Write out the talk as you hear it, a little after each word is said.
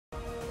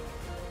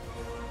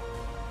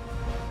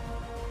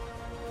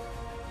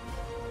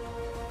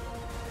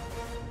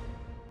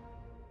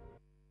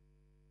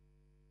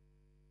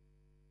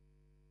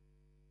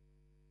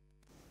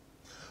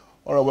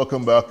All right,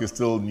 welcome back. It's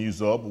still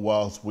News Up.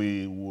 Whilst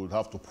we would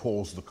have to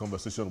pause the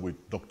conversation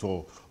with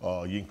Dr.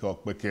 Yinka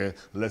Okpeke,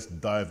 let's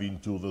dive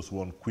into this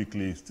one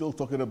quickly. Still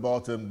talking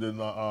about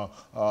the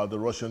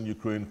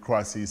Russian-Ukraine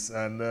crisis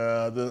and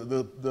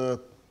the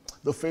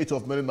fate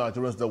of many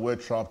Nigerians that were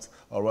trapped,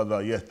 or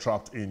rather, yet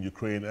trapped in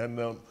Ukraine.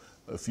 And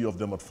a few of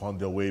them had found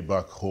their way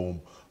back home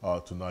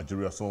to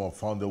Nigeria. Some have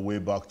found their way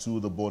back to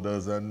the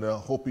borders and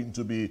hoping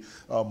to be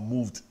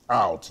moved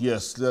out.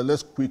 Yes,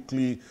 let's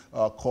quickly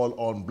call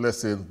on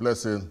Blessing.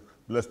 Blessing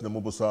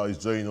Namubusa is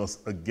joining us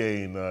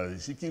again.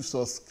 She keeps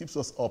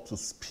us up to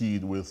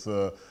speed with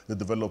the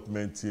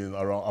development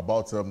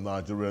about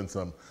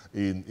Nigerians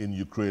in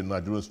Ukraine,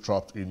 Nigerians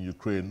trapped in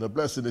Ukraine.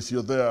 Blessing, if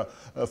you're there,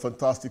 a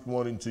fantastic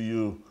morning to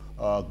you.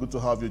 Good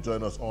to have you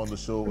join us on the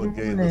show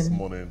again this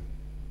morning.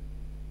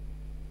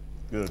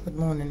 Good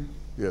morning.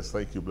 Yes,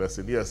 thank you,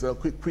 Blessing. Yes,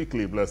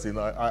 quickly, Blessing.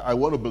 I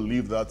want to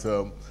believe that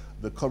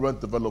the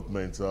current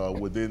development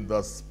within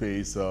that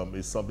space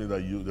is something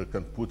that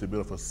can put a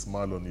bit of a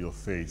smile on your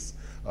face.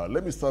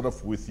 Let me start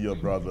off with your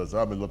brothers.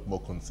 I'm a lot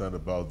more concerned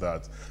about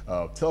that.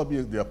 Tell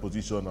me their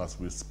position as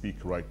we speak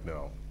right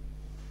now.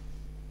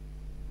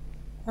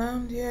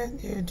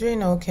 They're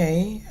doing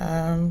okay.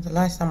 The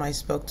last time I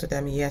spoke to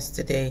them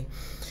yesterday,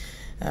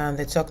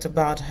 they talked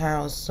about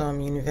how some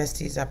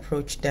universities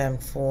approached them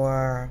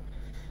for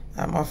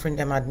offering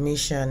them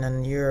admission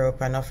in Europe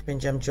and offering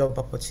them job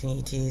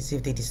opportunities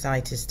if they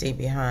decide to stay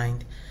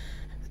behind.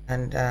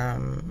 And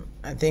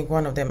I think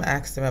one of them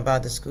asked them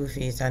about the school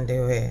fees, and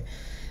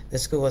the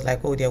school was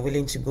like, oh, they're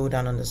willing to go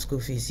down on the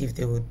school fees if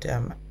they would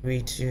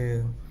agree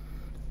to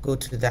go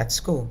to that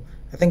school.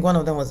 I think one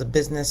of them was a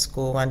business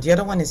school, and the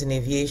other one is in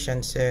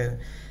aviation, so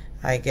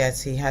I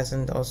guess he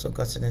hasn't also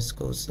gotten a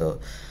school. So,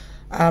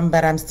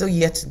 but I'm still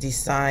yet to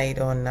decide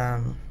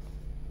on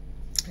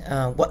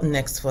what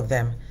next for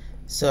them.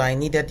 So I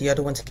needed the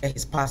other one to get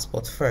his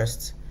passport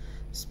first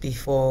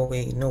before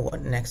we know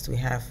what next we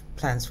have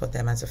plans for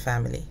them as a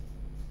family.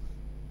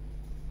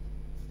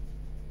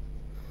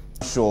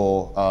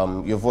 Sure,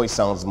 your voice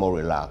sounds more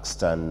relaxed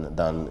than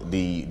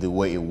the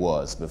way it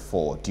was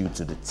before due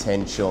to the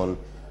tension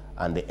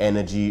and the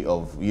energy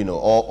of,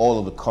 all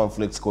of the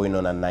conflicts going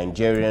on, and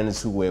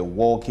Nigerians who were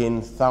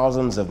walking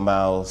thousands of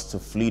miles to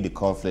flee the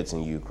conflict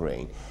in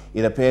Ukraine.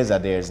 It appears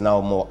that there is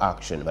now more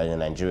action by the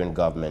Nigerian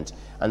government,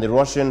 and the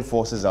Russian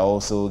forces are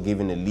also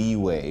giving a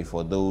leeway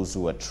for those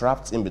who are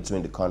trapped in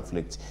between the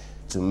conflict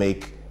to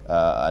make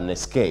an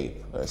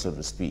escape, so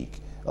to speak,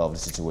 of the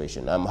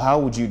situation. How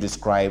would you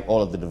describe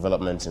all of the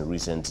developments in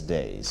recent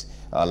days,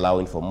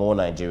 allowing for more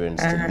Nigerians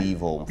to leave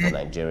home for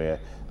Nigeria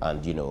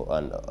and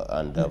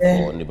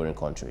for neighboring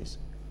countries?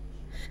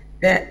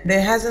 There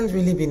hasn't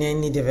really been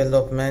any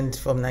development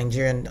from on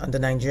the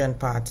Nigerian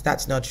part.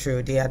 That's not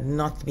true. There had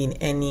not been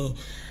any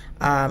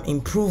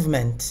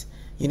improvement.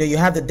 You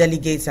have the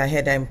delegates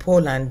ahead in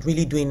Poland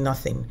really doing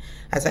nothing.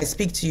 As I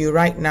speak to you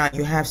right now,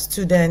 you have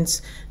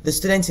the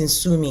students in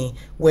Sumi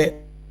were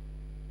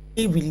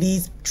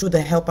released through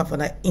the help of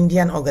an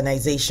Indian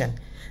organization.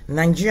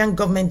 Nigerian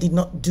government did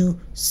not do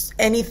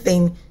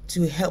anything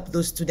to help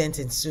those students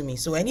in Sumi.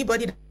 So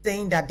anybody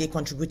saying that they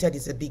contributed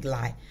is a big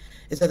lie.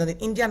 It's an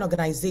Indian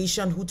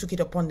organization who took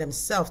it upon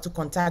themselves to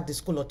contact the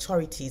school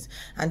authorities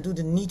and do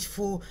the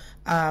needful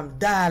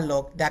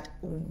dialogue that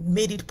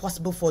made it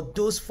possible for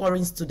those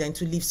foreign students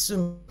to leave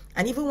Sumi.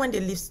 And even when they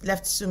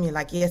left Sumi,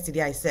 like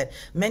yesterday I said,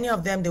 many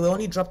of them, they were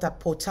only dropped at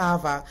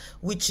Poltava,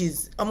 which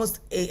is almost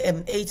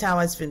 8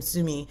 hours from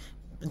Sumi.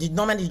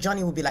 Normally the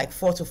journey would be like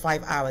 4 to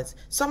 5 hours.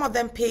 Some of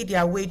them paid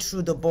their way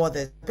through the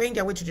borders. Paying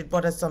their way through the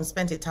borders, some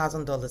spent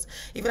 $1,000.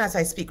 Even as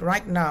I speak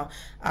right now,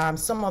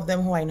 some of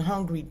them who are in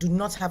Hungary do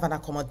not have an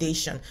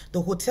accommodation.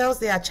 The hotels,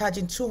 they are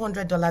charging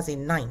 $200 a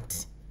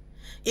night.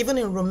 Even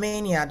in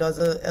Romania, there was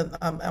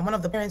one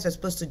of the parents was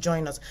supposed to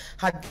join us.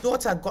 Her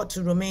daughter got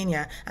to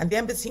Romania and the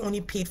embassy only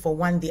paid for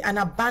 1 day and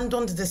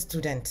abandoned the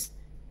students.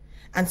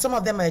 And some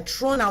of them are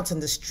thrown out in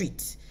the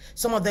street.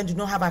 Some of them do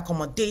not have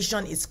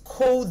accommodation. It's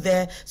cold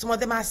there. Some of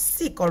them are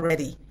sick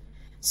already.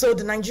 So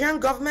the Nigerian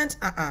government,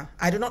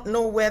 I do not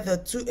know where the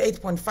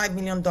 $8.5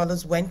 million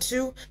went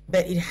to,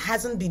 but it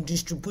hasn't been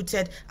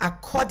distributed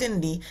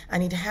accordingly,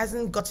 and it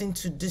hasn't gotten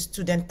to the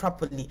student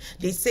properly.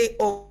 They say,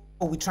 oh,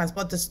 we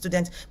transport the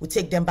students, we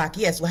take them back.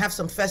 Yes, we have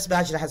some first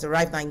batch that has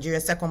arrived in Nigeria,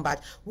 second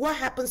batch. What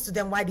happens to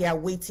them while they are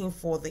waiting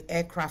for the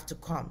aircraft to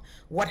come?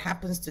 What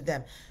happens to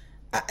them?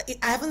 I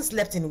haven't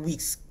slept in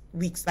weeks.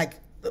 Like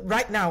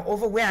right now,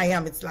 over where I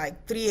am, it's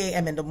like 3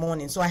 a.m. in the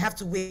morning. So I have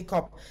to wake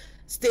up,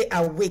 stay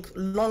awake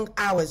long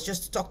hours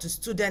just to talk to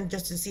students,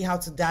 just to see how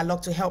to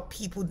dialogue, to help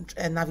people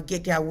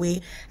navigate their way.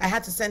 I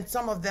had to send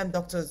some of them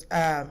doctors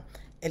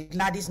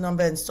Gladys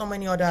number and so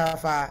many other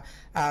of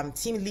our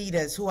team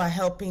leaders who are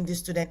helping the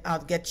student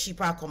out get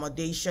cheaper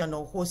accommodation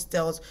or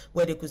hostels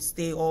where they could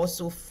stay, or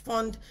also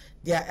fund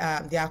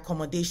their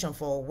accommodation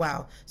for a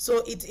while.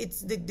 So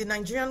it's the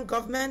Nigerian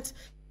government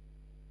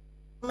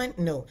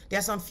No, there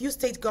are some few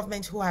state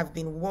governments who have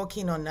been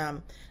working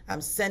on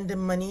sending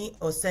money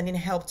or sending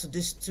help to the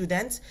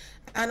students.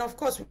 And of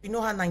course, we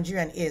know how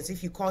Nigerian is.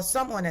 If you call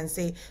someone and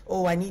say,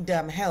 oh, I need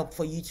help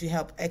for you to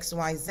help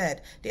XYZ,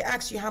 they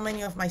ask you how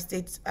many of my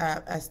state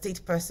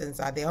persons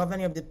are there, how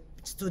many of the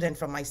students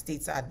from my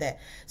states are there.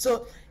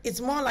 So it's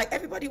more like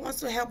everybody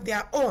wants to help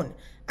their own.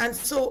 And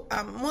so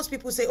most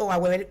people say, oh,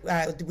 we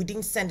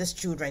didn't send us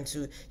children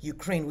to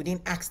Ukraine, we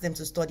didn't ask them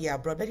to study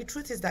abroad. But the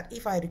truth is that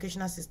if our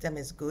educational system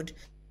is good,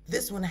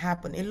 this won't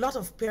happen. A lot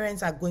of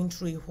parents are going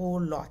through a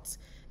whole lot.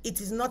 It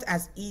is not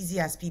as easy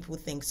as people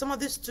think. Some of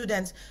these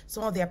students,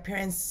 some of their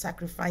parents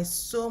sacrifice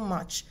so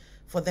much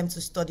for them to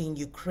study in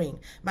Ukraine.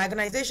 My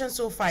organization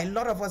so far, a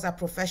lot of us are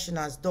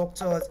professionals,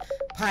 doctors,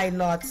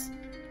 pilots,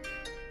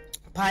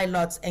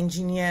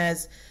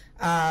 engineers,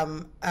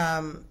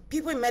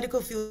 people in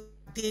medical field,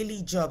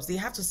 daily jobs. They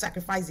have to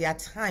sacrifice their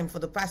time for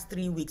the past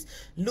 3 weeks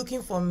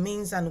looking for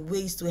means and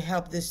ways to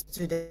help the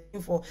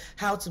students, for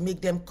how to make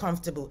them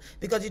comfortable.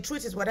 Because the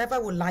truth is, whatever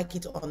we like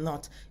it or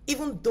not,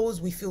 even those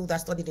we feel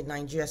that studied in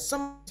Nigeria,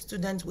 some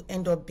students will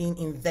end up being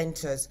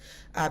inventors,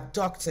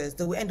 doctors.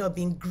 They will end up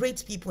being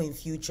great people in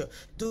future.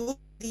 Do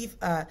leave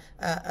a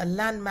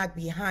landmark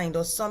behind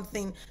or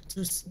something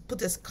to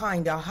put a scar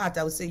in their heart.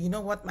 I would say, you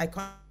know what,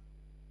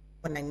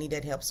 when I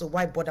needed help, so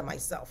why bother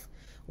myself?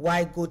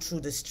 Why go through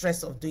the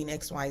stress of doing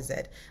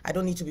XYZ? I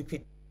don't need to be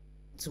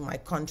to my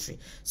country.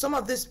 Some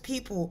of these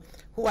people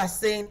who are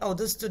saying, oh,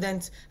 those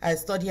students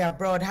study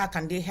abroad, how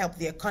can they help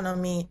the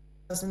economy?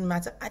 Doesn't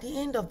matter. At the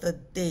end of the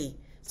day,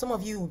 some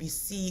of you will be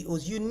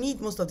CEOs. You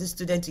need most of these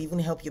students to even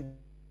help you.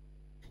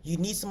 You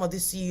need some of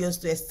these CEOs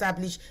to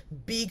establish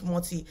big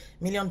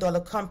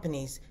multi-million-dollar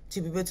companies to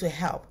be able to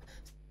help.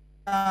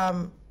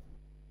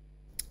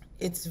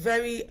 It's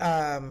very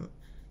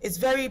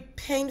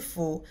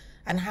painful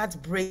and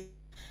heartbreaking.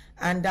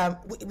 And our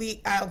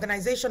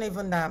organization,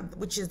 even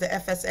which is the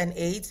FSN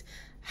AIDS,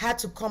 had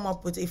to come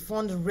up with a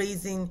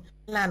fundraising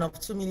plan of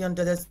 $2 million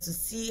to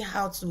see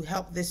how to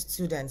help these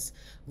students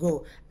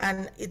go.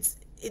 And it's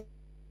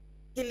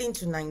appealing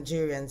to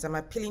Nigerians. I'm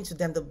appealing to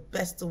them the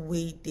best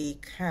way they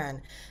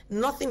can.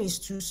 Nothing is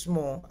too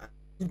small.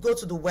 You go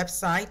to the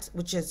website,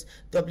 which is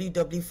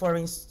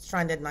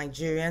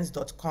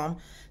www.foreignstrandednigerians.com,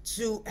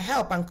 to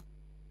help and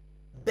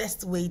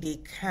best way they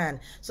can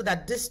so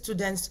that these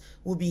students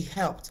will be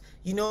helped.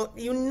 You know,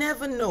 you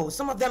never know.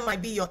 Some of them might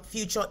be your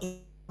future,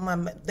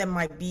 them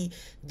might be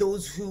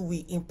those who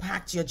will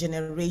impact your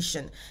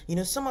generation. You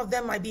know, some of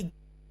them might be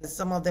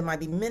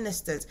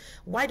ministers.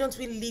 Why don't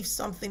we leave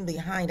something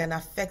behind and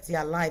affect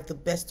their life the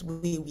best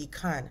way we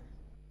can?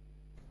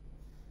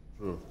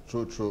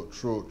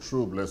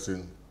 True,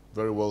 Blessing.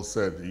 Very well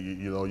said.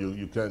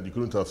 You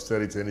couldn't have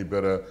said it any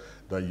better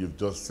than you've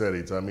just said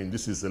it. I mean,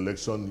 this is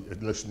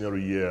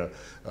electionary year,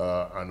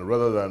 and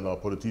rather than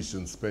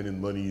politicians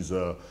spending monies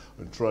and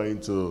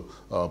trying to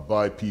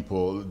buy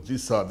people,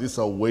 these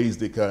are ways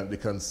they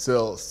can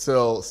sell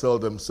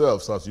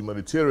themselves as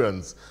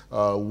humanitarians,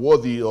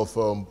 worthy of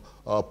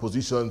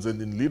positions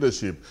in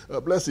leadership.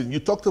 Blessing, you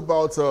talked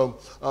about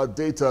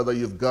data that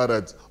you've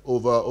gathered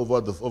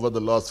over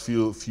the last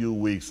few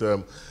weeks.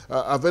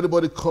 Have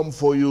anybody come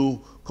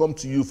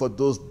to you for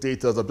those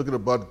data? I'm talking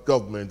about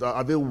government.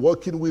 Are they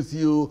working with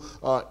you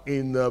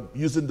in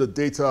using the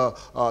data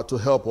to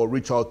help or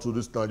reach out to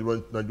these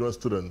Nigerian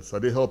students? Are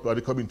they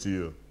coming to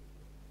you?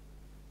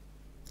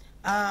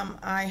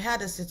 I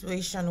had a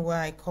situation where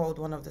I called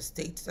one of the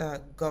state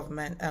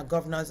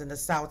governors in the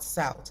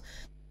South.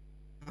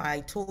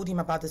 I told him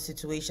about the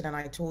situation, and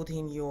I told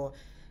him your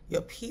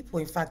people,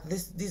 in fact,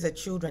 these are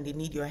children, they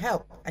need your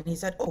help. And he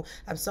said, oh,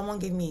 someone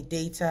gave me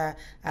data,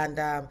 and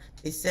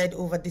they said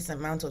over this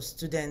amount of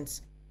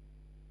students.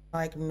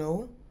 Like,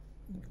 no,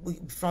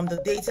 from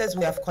the data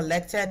we have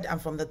collected and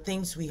from the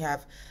things we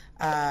have,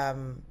 all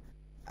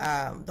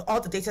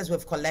the data we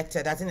have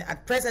collected,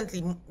 presently,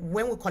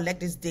 when we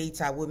collect this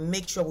data, we'll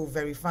make sure we'll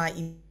verify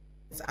if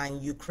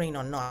and Ukraine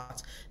or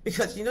not,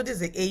 because you know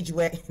this is the age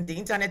where the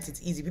internet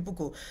is easy. People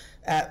could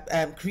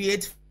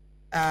create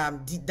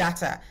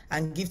data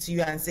and give to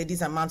you and say this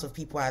amount of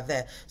people are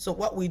there. So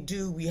what we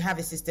do, we have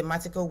a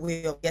systematical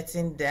way of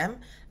getting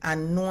them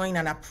and knowing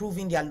and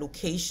approving their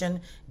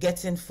location,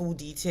 getting full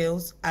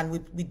details, and we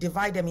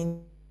divide them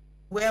in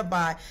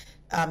whereby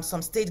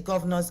some state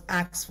governors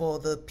ask for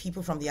the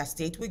people from their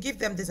state. We give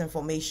them this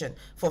information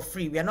for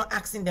free. We are not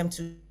asking them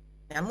to.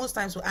 And most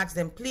times we ask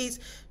them, please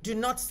do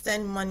not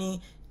send money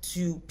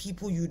to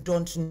people you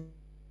don't know.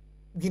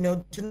 You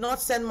know, do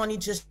not send money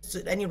just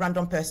to any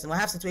random person. We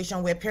have a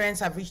situation where parents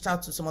have reached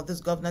out to some of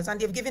those governors and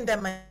they've given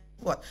them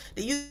what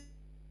they use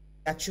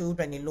their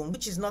children alone,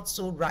 which is not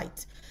so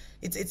right.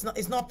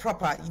 It's not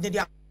proper. You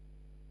know,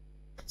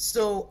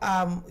 so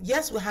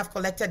yes, we have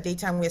collected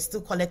data, and we're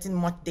still collecting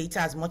much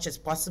data as much as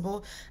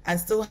possible, and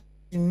still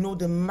to know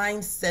the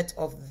mindset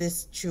of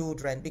these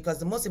children, because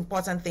the most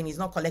important thing is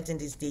not collecting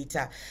this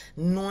data,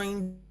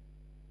 knowing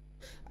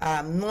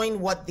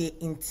what they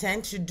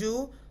intend to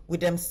do with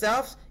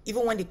themselves,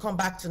 even when they come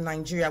back to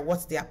Nigeria,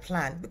 what's their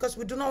plan? Because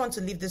we do not want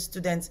to leave the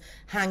students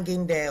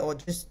hanging there or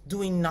just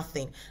doing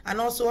nothing.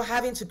 And also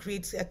having to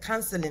create a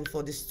counseling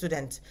for the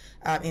student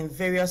in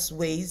various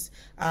ways,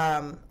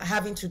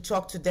 having to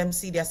talk to them,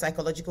 see their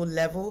psychological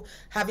level,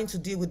 having to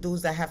deal with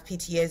those that have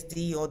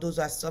PTSD or those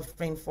who are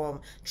suffering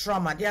from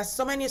trauma. There are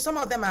so many, some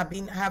of them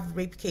have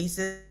rape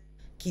cases,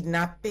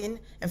 kidnapping.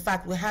 In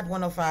fact, we had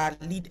one of our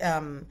lead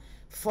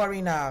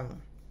foreign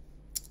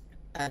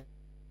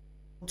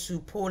to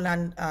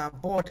Poland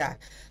border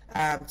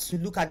to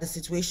look at the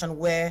situation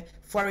where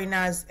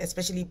foreigners,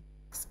 especially,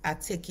 are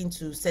taken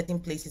to certain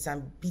places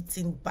and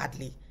beaten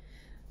badly.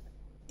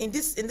 In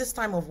this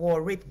time of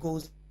war, rape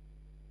goes.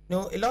 You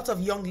know, a lot of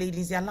young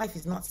ladies, their life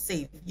is not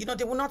safe. You know,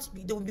 they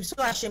will be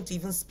so ashamed to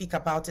even speak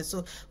about it.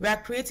 So we are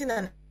creating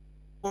an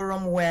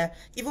forum where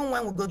even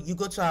when you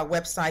go to our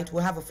website,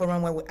 we'll have a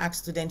forum where we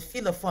ask students,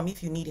 fill a form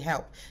if you need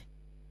help.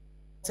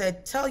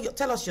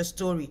 Tell us your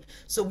story,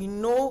 so we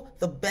know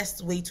the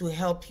best way to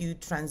help you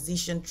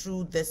transition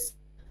through this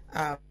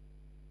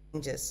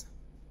changes.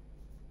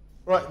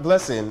 Right,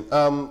 Blessing.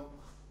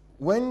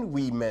 When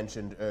we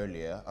mentioned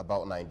earlier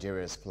about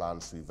Nigeria's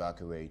plans to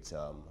evacuate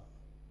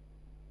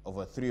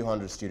over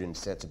 300 students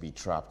said to be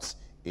trapped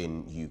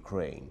in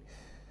Ukraine,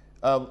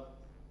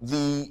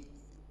 the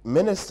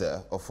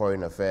Minister of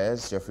Foreign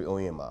Affairs, Jeffrey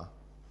Onyema,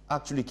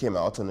 actually came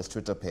out on his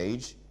Twitter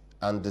page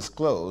and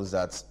disclosed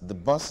that the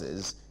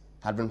buses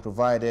had been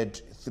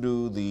provided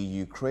through the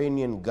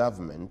Ukrainian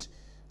government,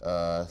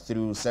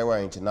 through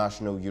Sarah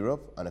International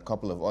Europe, and a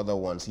couple of other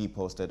ones he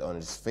posted on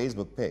his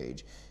Facebook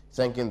page,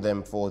 thanking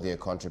them for their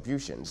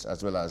contributions,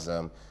 as well as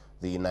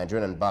the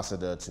Nigerian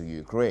ambassador to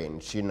Ukraine,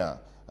 Shina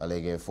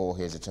Alege, for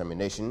his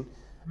determination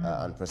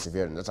and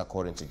perseverance. That's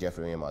according to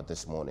Jeffrey Onyema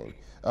this morning.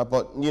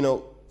 But, you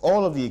know,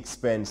 all of the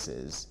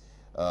expenses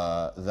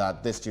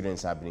that the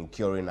students have been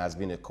incurring has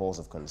been a cause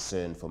of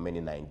concern for many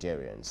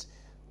Nigerians.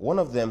 One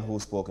of them who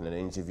spoke in an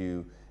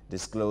interview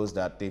disclosed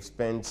that they've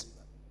spent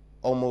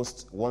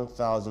almost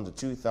 $1,000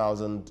 to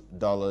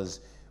 $2,000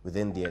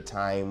 within their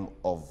time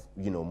of,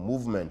 you know,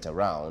 movement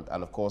around,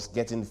 and of course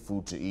getting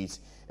food to eat,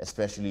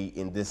 especially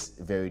in this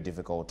very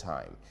difficult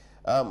time.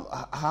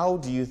 How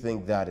do you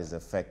think that is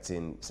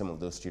affecting some of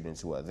those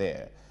students who are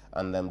there,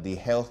 and the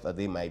health that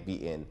they might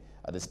be in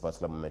at this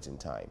particular moment in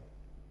time?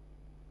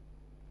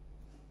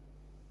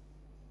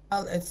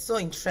 Well, it's so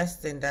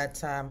interesting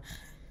that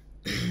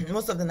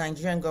most of the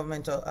Nigerian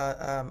government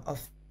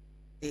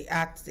they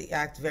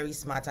act very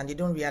smart, and they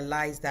don't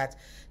realize that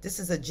this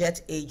is a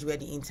jet age where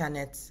the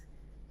internet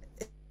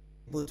is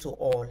able to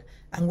all,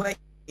 and where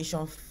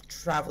information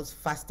travels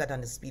faster than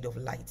the speed of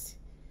light.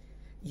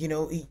 You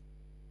know, you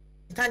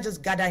can't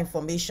just gather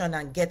information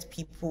and get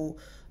people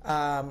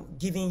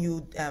giving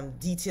you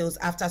details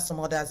after some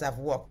others have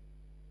worked.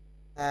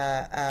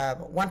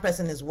 One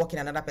person is working,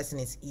 another person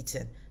is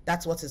eating.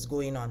 That's what is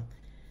going on.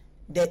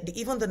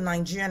 Even the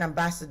Nigerian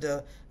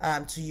ambassador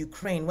to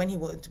Ukraine, when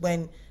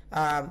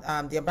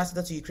the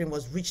ambassador to Ukraine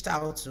was reached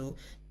out to,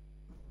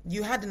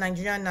 you had the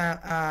Nigerian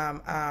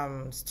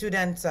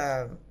student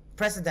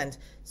president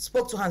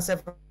spoke to her and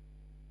said,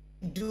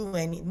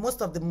 and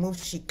most of the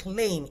moves she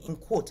claimed, in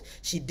quote,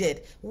 she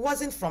did,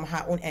 wasn't from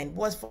her own end,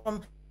 was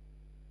from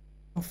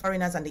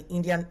foreigners and the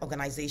Indian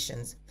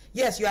organizations.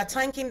 Yes, you are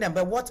thanking them,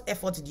 but what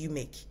effort did you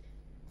make?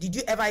 Did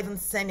you ever even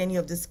send any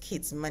of these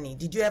kids money?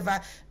 Did you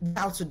ever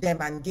bow to them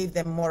and give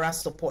them moral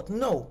support?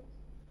 No.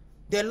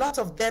 There are a lot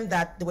of them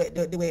that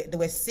they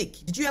were sick.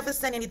 Did you ever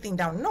send anything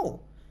down? No.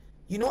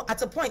 You know,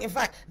 at a point, in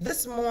fact,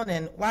 this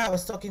morning, while I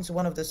was talking to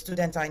one of the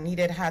students, I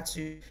needed her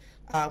to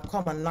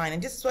come online,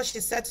 and this is what she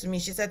said to me.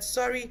 She said,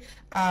 sorry,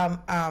 right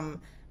now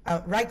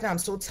I'm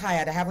so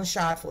tired. I haven't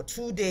showered for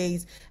 2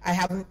 days. I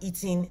haven't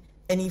eaten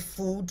any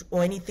food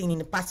or anything in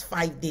the past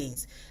 5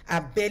 days. I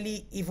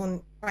barely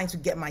even trying to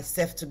get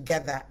myself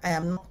together. I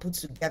am not put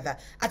together.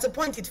 At a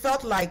point, it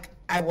felt like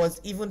I was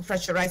even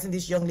pressurizing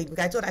this young lady.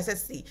 Because I said,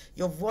 see,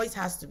 your voice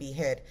has to be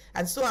heard.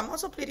 And so I'm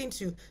also pleading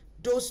to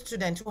those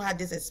students who had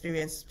this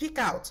experience, speak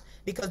out,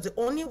 because the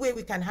only way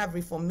we can have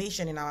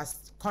reformation in our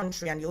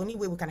country, and the only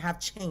way we can have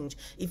change,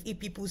 if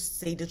people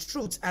say the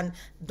truth and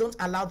don't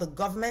allow the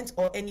government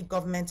or any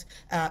government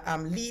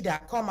leader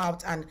come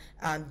out and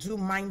do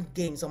mind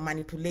games or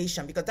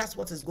manipulation, because that's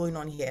what is going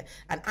on here.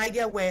 An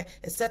idea where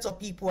a set of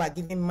people are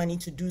giving money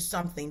to do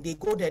something, they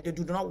go there, they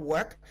do not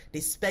work, they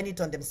spend it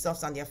on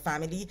themselves and their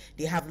family,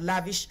 they have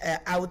lavish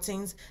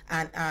outings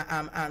and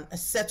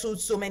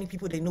settled so many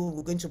people they know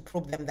we're going to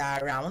probe them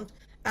that are around,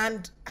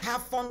 and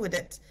have fun with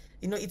it.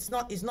 You know, it's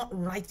not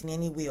right in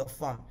any way or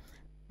form.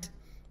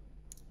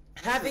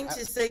 Having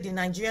to say the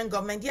Nigerian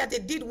government, yeah, they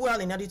did well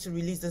in order to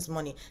release this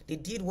money. They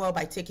did well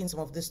by taking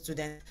some of the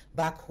students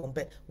back home.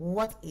 But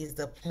what is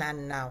the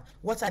plan now?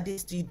 What are they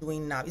still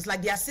doing now? It's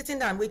like they are sitting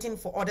there and waiting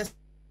for others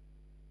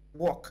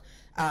work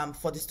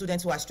for the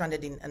students who are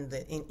stranded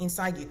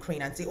inside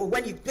Ukraine, and say, oh,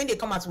 when they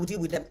come out, we'll deal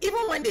with them. Even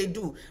when they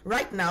do,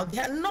 right now, they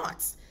are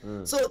not.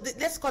 So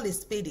let's call a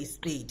spade a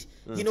spade.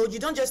 You know, you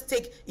don't just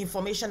take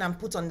information and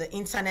put on the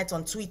internet,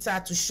 on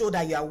Twitter, to show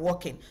that you are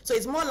working. So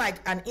it's more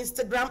like an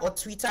Instagram or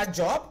Twitter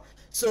job.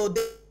 So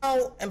they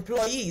are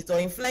employees or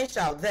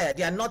influential there.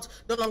 They are no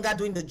longer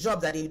doing the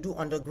job that they do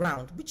on the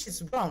ground, which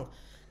is wrong.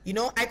 You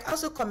know, I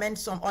also commend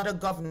some other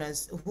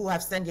governors who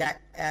have sent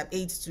their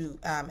aides to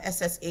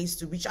SSAs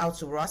to reach out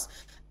to us.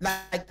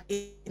 Like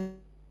in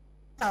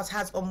house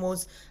has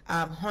almost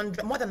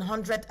more than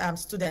 100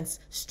 students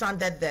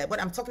stranded there.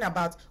 But I'm talking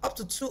about up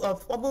to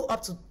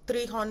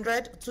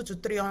 300 to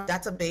 300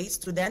 database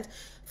students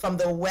from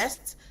the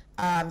West.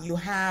 You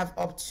have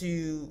up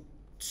to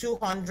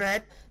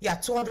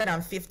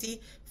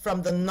 250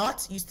 from the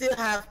North. You still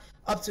have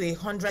up to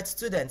 100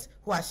 students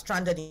who are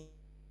stranded in.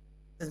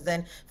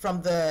 Then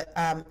from the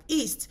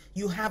East,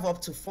 you have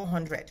up to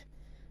 400.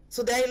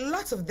 So there are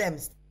lots of them.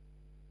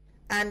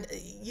 And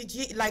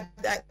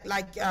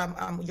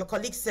your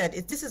colleague said,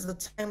 this is the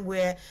time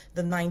where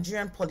the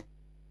Nigerian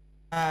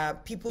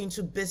people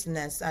into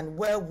business and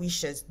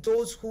well-wishers,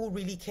 those who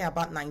really care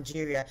about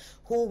Nigeria,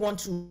 who want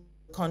to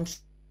control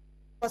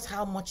us,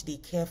 how much they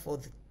care for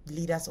the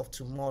leaders of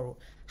tomorrow,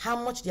 how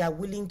much they are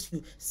willing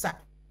to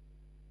sacrifice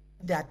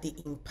that they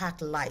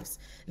impact lives.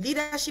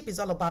 Leadership is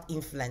all about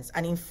influence,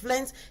 and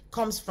influence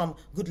comes from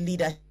good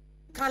leadership.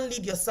 You can't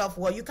lead yourself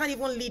well, you can't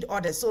even lead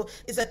others. So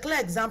it's a clear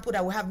example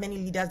that we have many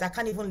leaders that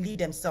can't even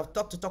lead themselves,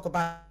 talk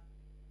about,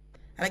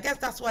 and I guess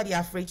that's why they're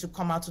afraid to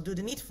come out to do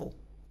the needful.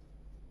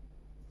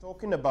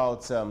 Talking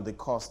about the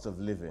cost of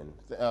living,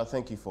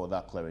 thank you for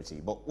that clarity.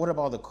 But what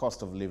about the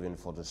cost of living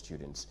for the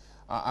students?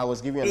 I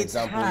was giving an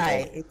example.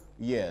 High.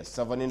 Yes,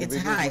 of an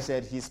individual who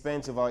said he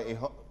spent about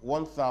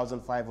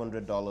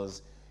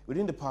 $1,500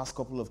 within the past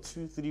couple of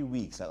 2-3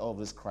 weeks that all of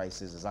this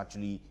crisis has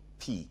actually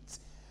peaked.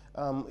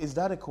 Is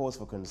that a cause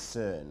for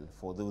concern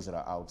for those that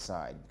are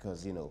outside?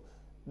 Because, you know,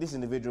 these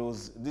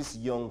individuals, these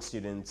young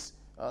students,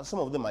 some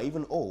of them are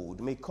even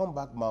old, may come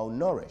back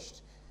malnourished,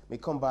 may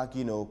come back,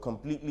 you know,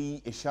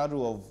 completely a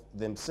shadow of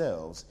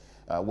themselves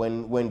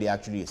when they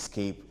actually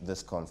escape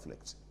this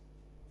conflict.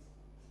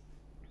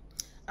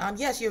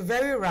 Yes, you're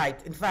very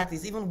right. In fact,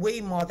 it's even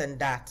way more than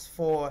that.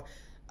 For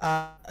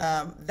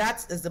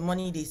that is the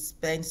money they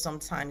spend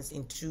sometimes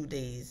in 2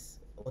 days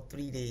or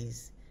 3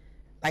 days.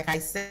 Like I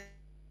said,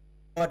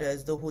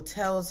 the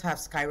hotels have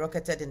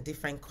skyrocketed in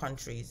different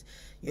countries.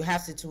 You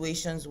have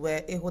situations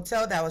where a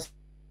hotel that was,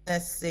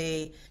 let's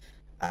say,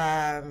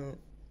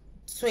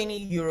 20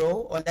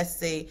 euro, or let's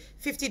say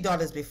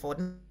 $50 before,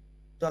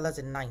 dollars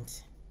a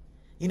night.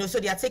 You know, so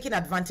they are taking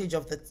advantage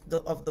of the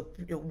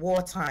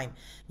wartime.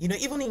 You know,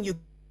 even in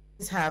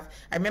I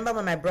remember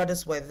when my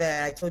brothers were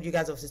there, I told you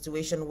guys of a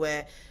situation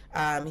where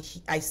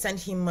I sent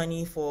him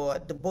money for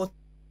the boat,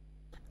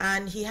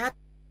 and he had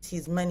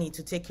his money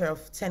to take care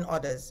of 10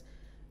 others.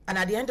 And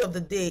at the end of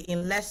the day,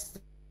 in less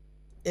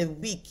than a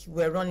week,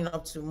 we're running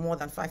up to more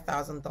than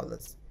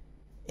 $5,000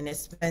 in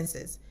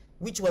expenses,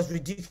 which was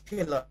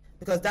ridiculous,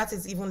 because that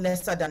is even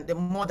lesser than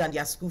more than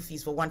their school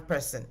fees for one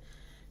person.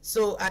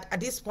 So at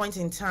this point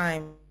in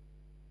time,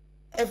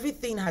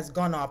 everything has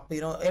gone up.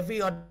 You know,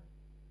 every other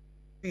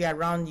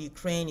around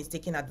Ukraine is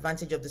taking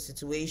advantage of the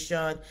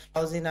situation.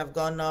 Housing have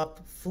gone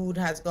up, food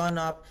has gone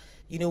up.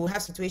 You know, we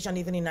have situation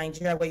even in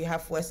Nigeria where you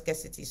have fuel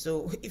scarcity.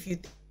 So if you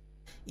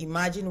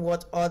imagine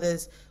what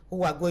others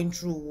who are going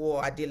through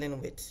war are dealing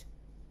with.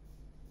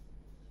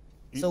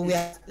 So we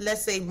are,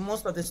 let's say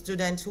most of the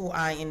students who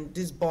are in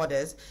these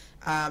borders,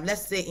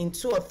 let's say in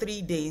 2 or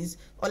 3 days,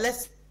 or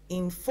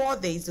in 4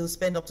 days, they'll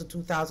spend up to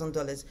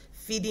 $2,000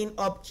 feeding,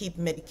 upkeep,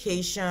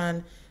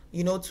 medication,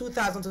 you know,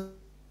 $2,000.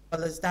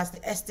 That's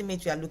the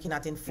estimate we are looking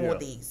at in 4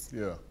 days.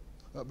 Yeah.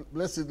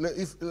 Let's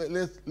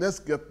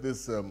get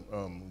this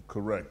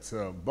correct.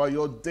 By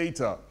your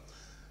data,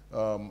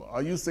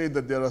 are you saying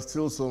that there are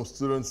still some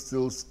students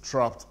still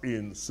trapped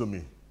in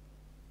Sumi?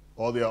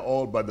 Or they are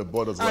all by the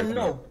borders right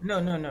now? No.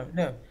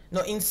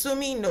 No, in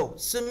Sumi, no.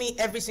 Sumi,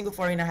 every single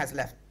foreigner has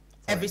left.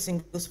 Every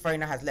single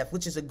foreigner has left,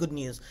 which is a good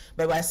news.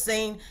 But we're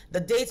saying the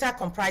data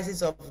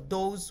comprises of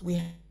those we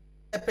have.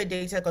 Separate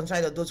data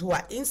control of those who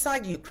are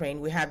inside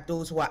Ukraine. We have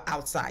those who are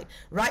outside.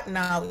 Right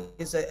now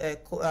is a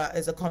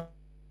combination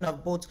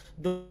of both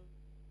those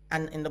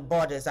and in the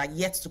borders are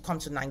yet to come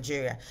to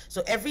Nigeria.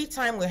 So every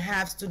time we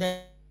have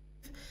students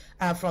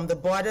from the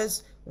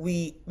borders,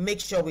 we make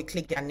sure we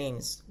click their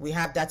names. We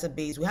have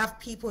database. We have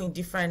people in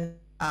different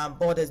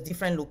borders,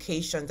 different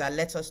locations that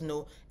let us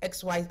know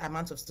XY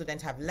amount of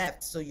students have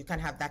left. So you can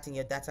have that in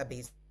your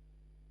database.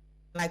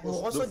 Like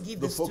we'll also give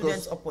the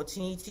students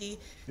opportunity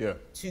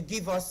to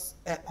give us,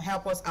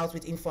 help us out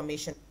with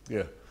information.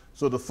 Yeah.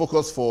 So the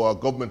focus for our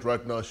government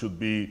right now should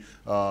be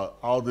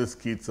how these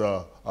kids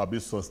are being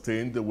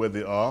sustained where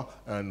they are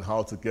and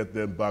how to get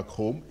them back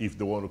home if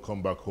they want to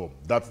come back home.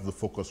 That's the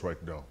focus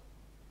right now.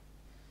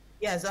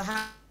 Yeah, so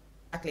how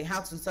exactly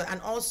how to start, and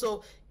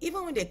also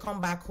even when they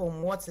come back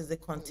home, what is the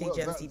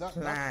contingency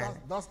plan?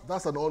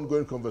 That's an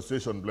ongoing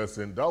conversation,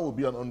 Blessing. That will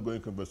be an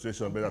ongoing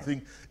conversation. Okay. But I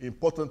think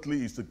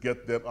importantly is to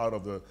get them out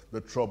of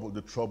the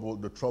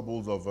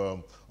troubles of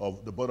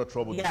the border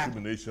trouble,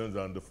 discriminations,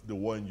 and the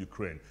war in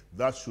Ukraine.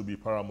 That should be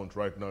paramount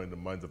right now in the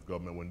minds of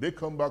government. When they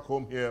come back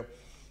home here,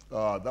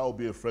 that will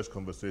be a fresh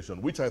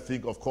conversation, which I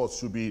think, of course,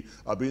 should be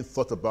being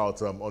thought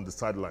about on the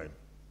sideline.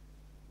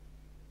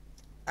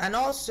 And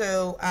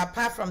also,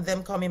 apart from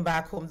them coming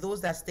back home,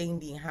 those that are staying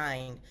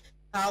behind,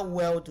 how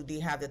well do they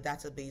have the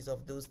database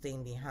of those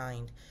staying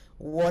behind?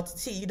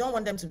 See, you don't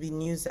want them to be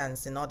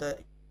nuisance in other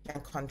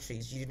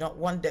countries. You don't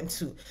want them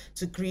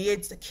to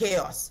create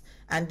chaos.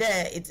 And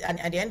and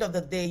at the end of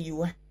the day,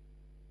 you have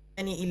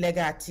any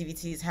illegal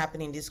activities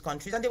happening in these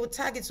countries, and they would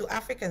tag it to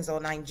Africans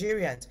or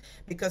Nigerians,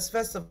 because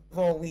first of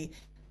all, we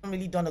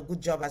really done a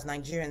good job as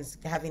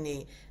Nigerians having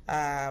a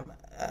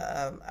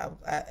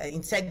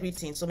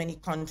integrity in so many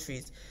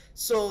countries.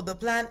 So the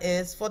plan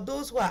is for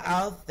those who are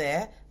out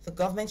there, the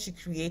government should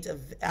create an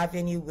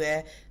avenue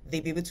where they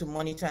be able to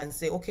monitor and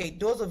say, okay,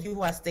 those of you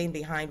who are staying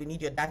behind, we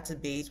need your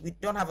database. We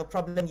don't have a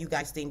problem you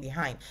guys staying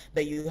behind,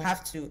 but you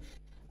have to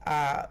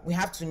we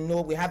have to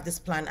know we have this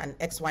plan, an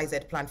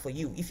XYZ plan for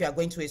you. If you are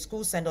going to a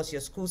school, send us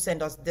your school,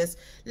 send us this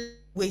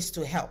ways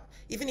to help.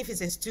 Even if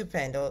it's a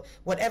stipend or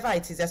whatever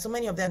it is, there's so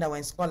many of them that were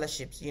in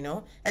scholarships, you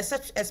know,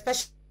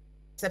 especially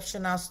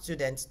exceptional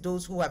students,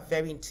 those who are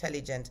very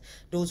intelligent,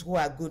 those who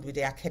are good with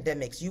their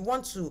academics. You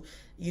want to,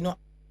 you know,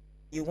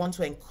 you want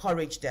to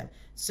encourage them.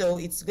 So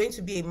it's going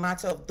to be a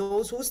matter of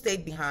those who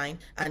stayed behind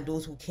and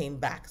those who came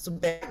back. So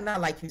now,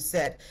 like you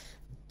said,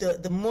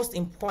 the most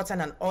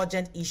important and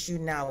urgent issue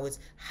now is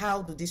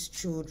how do these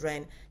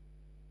children,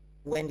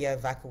 when they're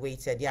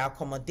evacuated, their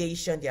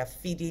accommodation, their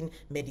feeding,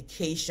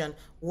 medication,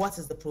 what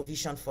is the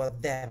provision for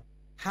them?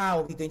 How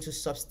are we going to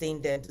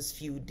sustain them these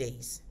few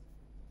days?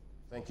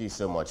 Thank you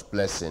so much,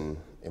 Blessing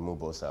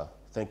Emubosa.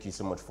 Thank you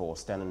so much for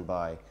standing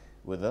by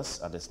with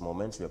us at this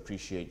moment. We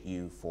appreciate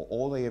you for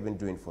all that you've been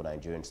doing for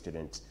Nigerian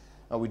students.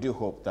 And we do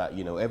hope that,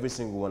 you know, every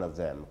single one of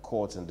them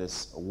caught in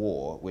this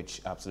war,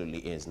 which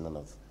absolutely is none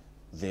of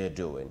their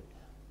doing,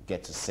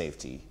 get to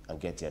safety and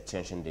get the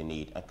attention they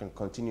need and can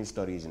continue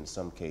studies in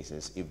some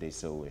cases, if they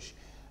so wish,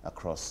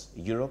 across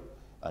Europe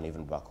and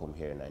even back home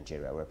here in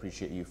Nigeria. We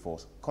appreciate you for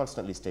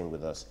constantly staying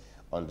with us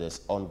on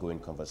this ongoing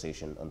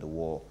conversation on the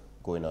war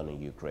going on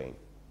in Ukraine.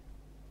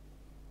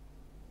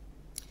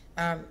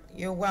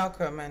 You're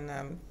welcome,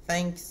 and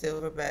thanks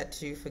Silverbird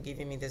too for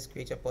giving me this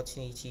great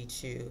opportunity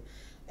to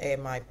air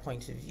my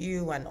point of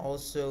view, and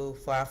also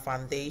for our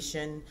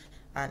foundation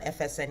and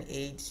FSN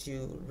Aid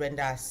to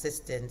render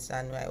assistance.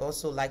 And I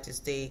also like to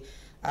say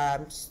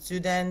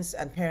students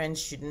and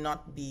parents should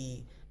not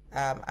be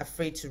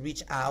afraid to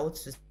reach out,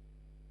 to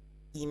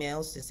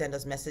emails, to send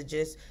us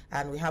messages,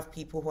 and we have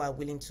people who are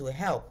willing to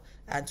help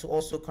and to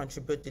also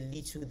contribute the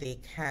little they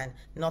can.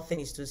 Nothing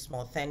is too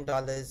small. $10,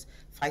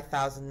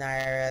 5,000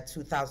 naira,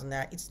 2,000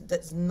 naira,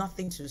 that's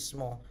nothing too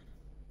small.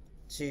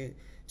 It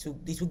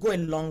will go a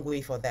long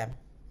way for them.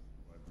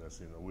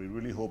 You know, we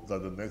really hope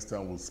that the next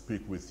time we'll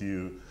speak with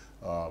you,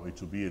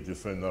 it will be a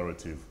different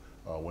narrative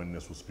when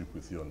next we'll speak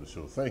with you on the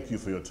show. Thank you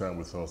for your time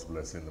with us,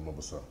 Blessing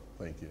Emubosa.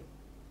 Thank you.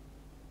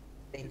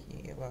 Thank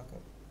you. You're welcome.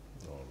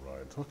 All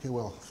right. Okay.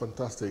 Well,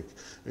 fantastic.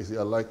 You see,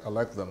 I like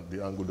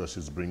the angle that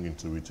she's bringing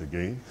to it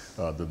again.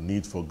 The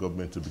need for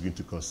government to begin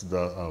to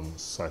consider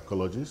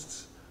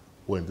psychologists.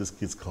 When these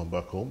kids come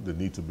back home, they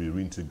need to be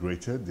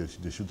reintegrated.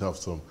 They should have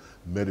some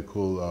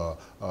medical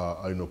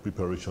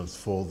preparations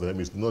for them.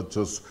 It's not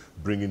just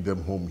bringing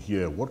them home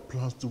here. What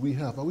plans do we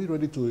have? Are we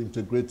ready to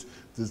integrate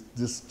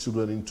these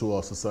children into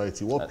our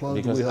society? What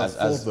plans do we have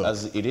for them?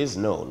 As it is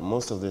known,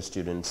 most of the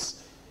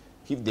students,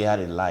 if they had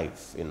a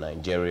life in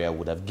Nigeria,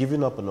 would have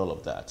given up on all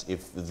of that.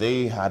 If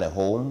they had a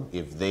home,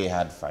 if they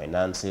had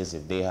finances,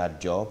 if they had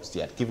jobs,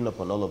 they had given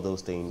up on all of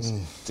those things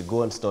to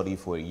go and study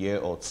for a year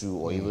or two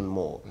or even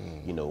more,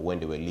 you know, when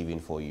they were leaving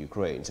for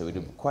Ukraine. So it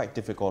would be quite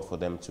difficult for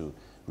them to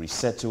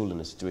resettle in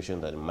a situation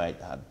that they might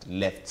have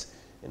left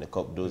in a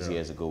couple those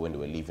years ago when they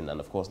were leaving, and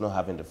of course not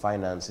having the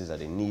finances that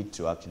they need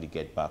to actually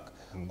get back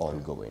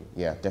ongoing.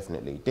 Yeah,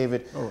 definitely.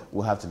 David,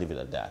 we'll have to leave it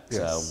at that.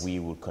 Yes. We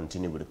will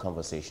continue with the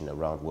conversation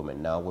around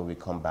women. Now, when we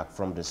come back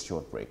from this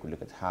short break, we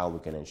look at how we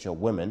can ensure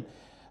women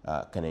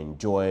can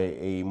enjoy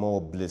a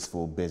more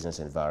blissful business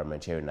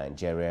environment here in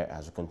Nigeria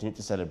as we continue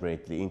to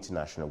celebrate the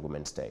International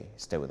Women's Day.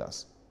 Stay with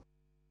us.